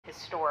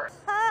historic.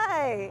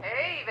 Hi.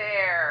 Hey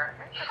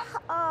there.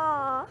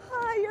 Oh,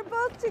 hi, you're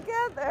both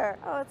together.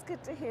 Oh, it's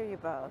good to hear you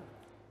both.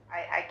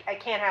 I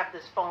can't have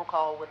this phone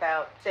call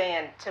without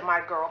saying to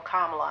my girl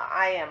Kamala,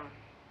 I am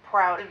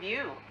proud of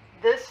you.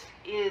 This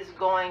is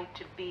going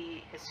to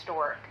be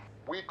historic.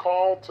 We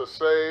called to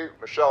say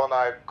Michelle and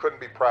I couldn't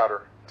be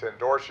prouder to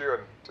endorse you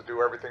and to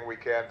do everything we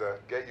can to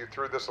get you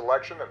through this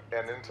election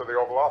and into the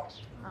Oval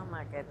Office. Oh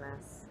my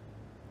goodness.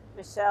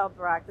 Michelle,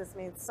 Barack, this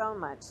means so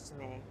much to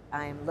me.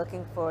 I am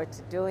looking forward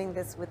to doing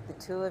this with the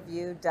two of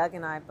you, Doug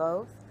and I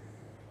both,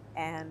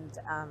 and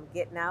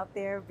getting out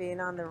there,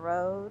 being on the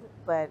road.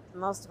 But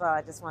most of all,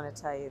 I just want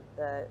to tell you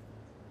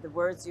the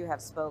words you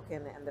have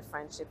spoken and the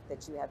friendship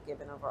that you have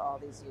given over all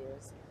these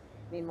years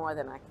mean more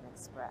than I can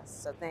express.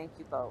 So thank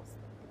you both.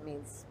 It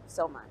means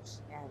so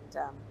much.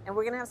 And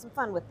we're going to have some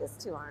fun with this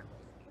too, aren't we?